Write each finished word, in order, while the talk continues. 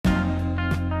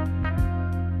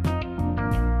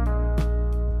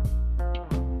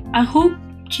I hope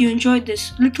you enjoyed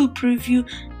this little preview,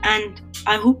 and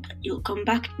I hope you'll come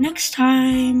back next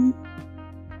time.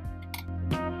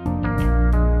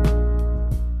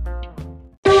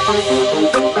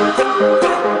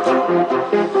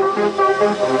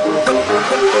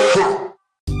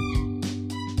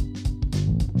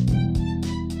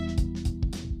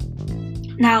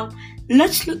 Now,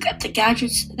 let's look at the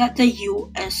gadgets that the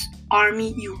US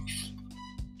Army use.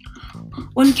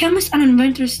 When chemist and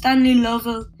inventor Stanley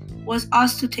Lovell was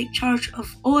asked to take charge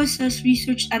of OSS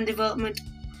research and development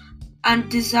and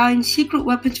design secret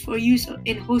weapons for use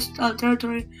in hostile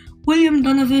territory, William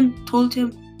Donovan told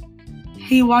him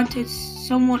he wanted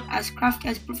someone as crafty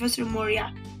as Professor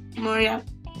Moriarty,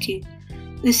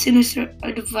 the sinister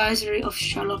advisory of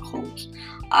Sherlock Holmes.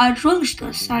 I'd relish the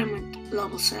assignment,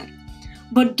 Lovell said,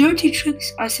 but dirty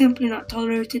tricks are simply not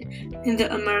tolerated in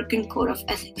the American Code of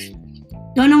Ethics.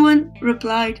 Donovan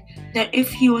replied that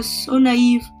if he was so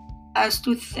naive as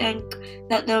to think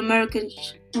that the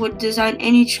Americans would design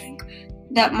any trick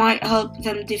that might help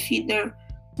them defeat their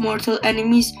mortal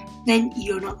enemies, then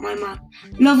you're not my man.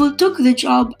 Lovell took the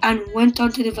job and went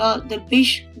on to develop the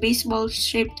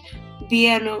baseball-shaped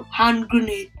Bieno hand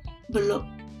grenade below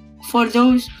for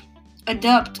those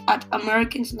adept at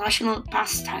Americans' national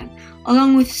pastime,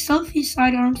 along with stealthy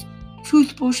sidearms,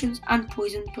 truth potions, and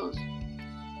poison pills.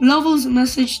 Lovell's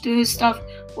message to his staff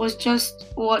was just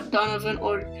what Donovan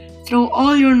ordered. Throw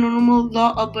all your normal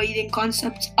law-abiding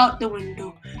concepts out the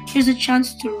window. Here's a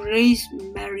chance to raise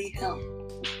merry hell.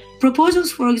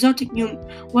 Proposals for exotic new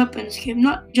weapons came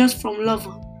not just from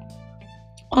Lovell,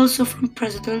 also from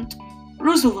President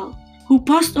Roosevelt, who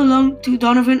passed along to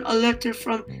Donovan a letter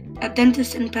from a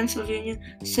dentist in Pennsylvania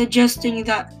suggesting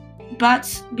that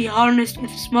bats be harnessed with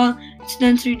small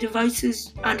sensory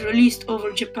devices and released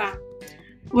over Japan,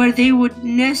 where they would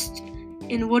nest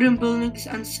in wooden buildings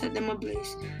and set them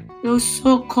ablaze. Those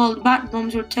so-called bat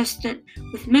bombs were tested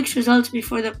with mixed results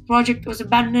before the project was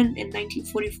abandoned in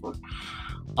 1944.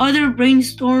 Other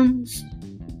brainstorms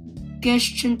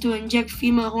questioned to inject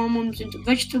female hormones into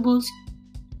vegetables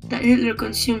that Hitler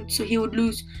consumed so he would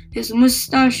lose his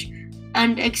mustache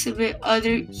and exhibit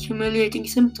other humiliating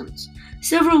symptoms.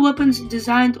 Several weapons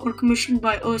designed or commissioned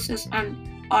by OSS and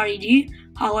RED,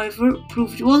 however,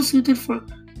 proved well suited for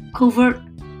covert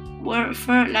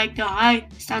warfare, like the high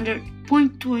standard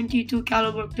 .22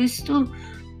 caliber pistol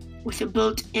with a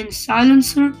built-in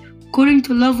silencer. According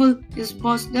to Lovell, his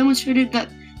boss demonstrated that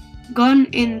gun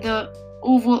in the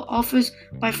Oval Office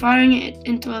by firing it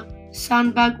into a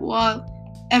sandbag while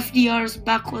FDR's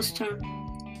back was turned.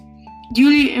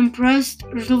 Duly impressed,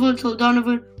 Roosevelt told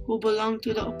Donovan, who belonged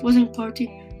to the opposing party,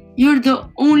 "You're the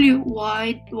only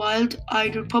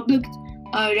wild-eyed Republican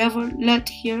I'd ever let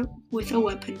here with a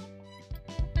weapon."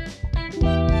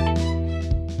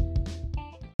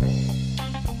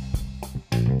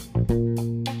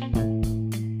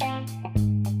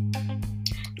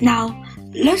 Now,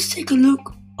 let's take a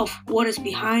look of what is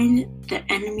behind the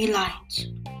enemy lines.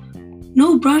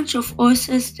 No branch of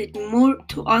OSS did more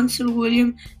to answer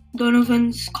William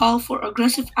Donovan's call for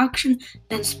aggressive action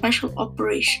than Special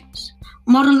Operations,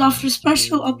 modeled after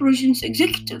Special Operations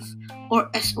Executive, or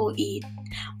SOE,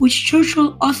 which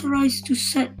Churchill authorized to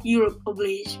set Europe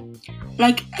ablaze.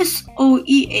 Like SOE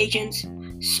agents,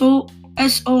 so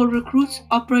SO recruits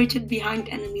operated behind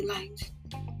enemy lines,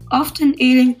 often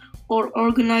aiding or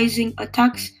organizing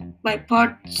attacks by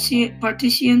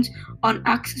partisans on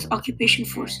Axis occupation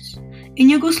forces. In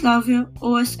Yugoslavia,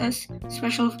 OSS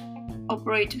special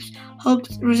operatives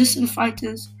helped resistance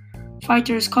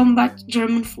fighters combat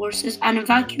German forces and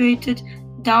evacuated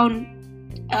down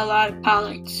Allied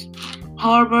pallets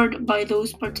harbored by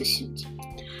those partisans.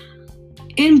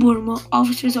 In Burma,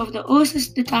 officers of the OSS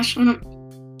Detachment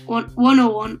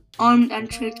 101 armed and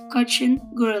trained Kachin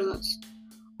guerrillas,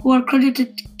 who are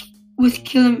credited with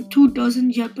killing 24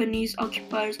 Japanese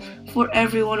occupiers for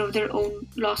every one of their own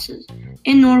losses.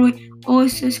 In Norway,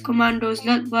 OSS commandos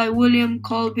led by William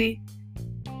Colby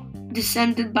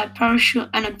descended by parachute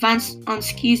and advanced on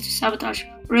skis to sabotage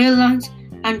rail lines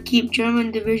and keep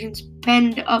German divisions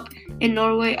penned up in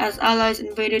Norway as Allies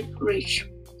invaded Reich.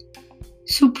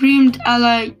 Supreme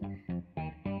Allied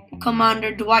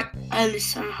Commander Dwight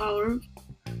Eisenhower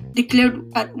declared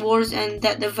at war's end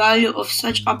that the value of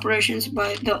such operations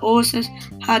by the OSS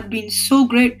had been so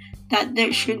great that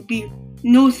there should be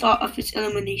no thought of its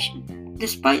elimination.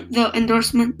 Despite the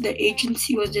endorsement, the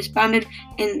agency was disbanded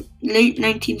in late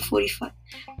 1945,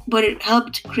 but it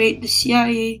helped create the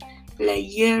CIA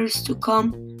years to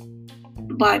come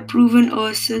by proven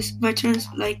OSS veterans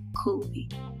like Colby.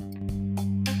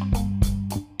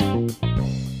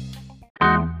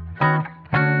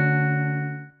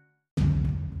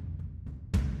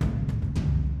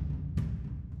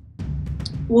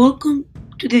 Welcome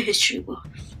to the History Buff.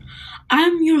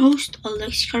 I'm your host,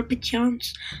 Alex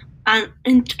Karpetians, and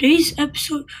in today's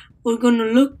episode, we're going to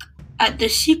look at the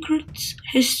secret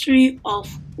history of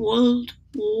World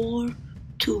War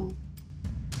II.